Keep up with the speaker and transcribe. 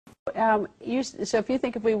So if you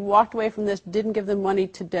think if we walked away from this, didn't give them money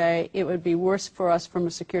today, it would be worse for us from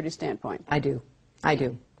a security standpoint. I do.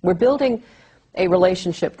 We're building a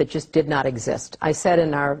relationship that just did not exist. I said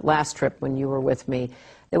in our last trip when you were with me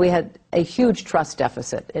that we had a huge trust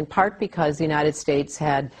deficit, in part because the United States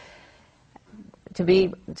had, to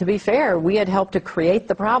be fair, we had helped to create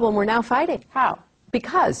the problem we're now fighting. How?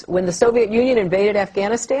 Because when the Soviet Union invaded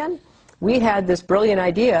Afghanistan, we had this brilliant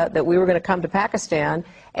idea that we were going to come to Pakistan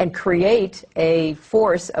and create a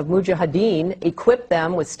force of mujahideen, equip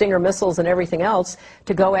them with Stinger missiles and everything else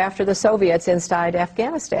to go after the Soviets inside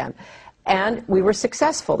Afghanistan. And we were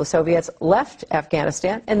successful. The Soviets left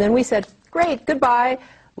Afghanistan, and then we said, great, goodbye,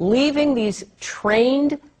 leaving these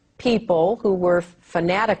trained people who were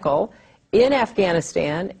fanatical in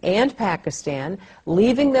Afghanistan and Pakistan,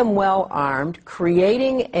 leaving them well armed,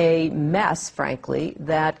 creating a mess, frankly,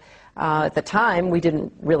 that at the time we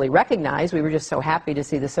didn't really recognize. We were just so happy to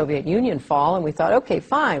see the Soviet Union fall, and we thought, okay,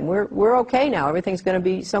 fine, we're okay now. Everything's going to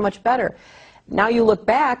be so much better. Now you look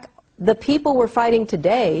back, the people we're fighting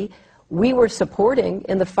today, we were supporting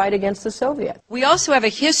in the fight against the Soviets. We also have a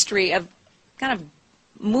history of kind of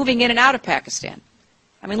moving in and out of Pakistan.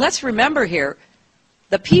 I mean, let's remember here,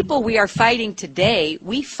 the people we are fighting today,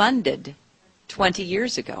 we funded 20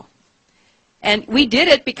 years ago. And we did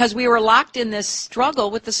it because we were locked in this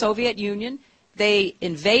struggle with the Soviet Union. They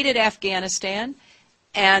invaded Afghanistan,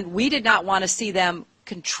 and we did not want to see them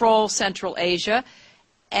control Central Asia.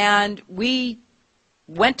 And we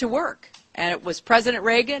went to work. And it was President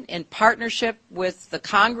Reagan, in partnership with the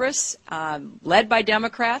Congress, led by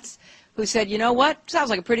Democrats, who said, you know what,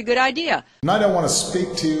 sounds like a pretty good idea. Tonight I want to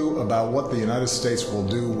speak to you about what the United States will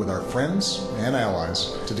do with our friends and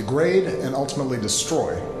allies to degrade and ultimately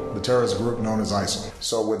destroy the terrorist group known as ISIL.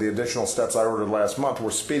 So with the additional steps I ordered last month,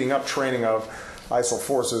 we're speeding up training of ISIL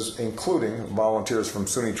forces, including volunteers from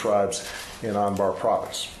Sunni tribes in Anbar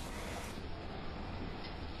province.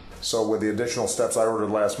 So with the additional steps I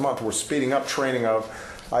ordered last month, we're speeding up training of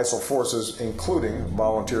ISIL forces, including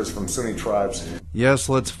volunteers from Sunni tribes. Yes,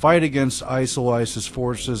 let's fight against ISIL-ISIS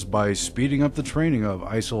forces by speeding up the training of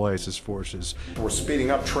ISIL-ISIS forces. We're speeding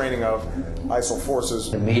up training of ISIL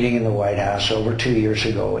forces. The meeting in the White House over 2 years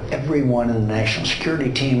ago, everyone in the national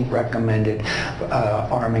security team recommended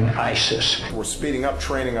arming ISIS. We're speeding up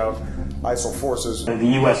training of ISIL forces. The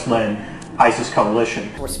U.S.-led ISIS coalition.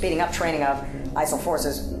 We're speeding up training of ISIL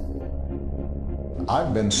forces.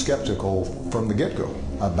 I've been skeptical from the get-go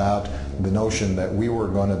about the notion that we were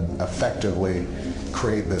going to effectively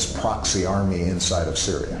create this proxy army inside of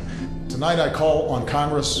Syria. Tonight I call on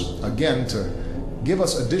Congress again to give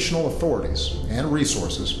us additional authorities and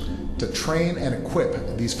resources to train and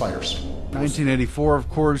equip these fighters. 1984, of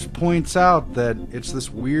course, points out that it's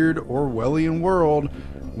this weird Orwellian world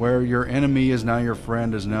where your enemy is now your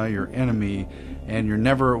friend, is now your enemy, and you're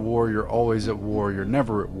never at war, you're always at war, you're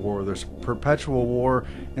never at war. There's perpetual war,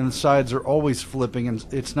 and the sides are always flipping, and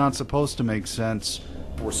it's not supposed to make sense.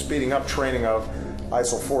 We're speeding up training of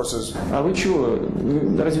ISIL forces. А вы чего?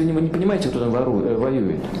 Разве вы не понимаете, кто там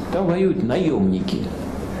воюет? Там воюют наемники.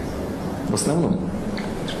 В основном.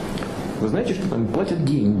 Вы знаете, что там платят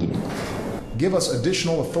деньги? Give us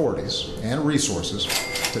additional authorities and resources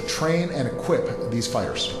to train and equip these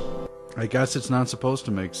fighters. I guess it's not supposed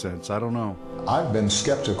to make sense. I don't know. I've been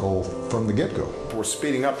skeptical from the get-go. We're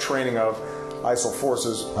speeding up training of ISIL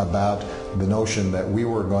forces about the notion that we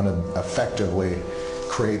were going to effectively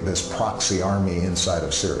create this proxy army inside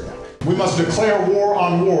of Syria. We must declare war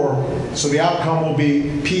on war, so the outcome will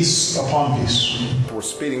be peace upon peace. We're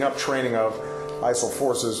speeding up training of ISIL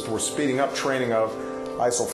forces. We're speeding up training of ISIL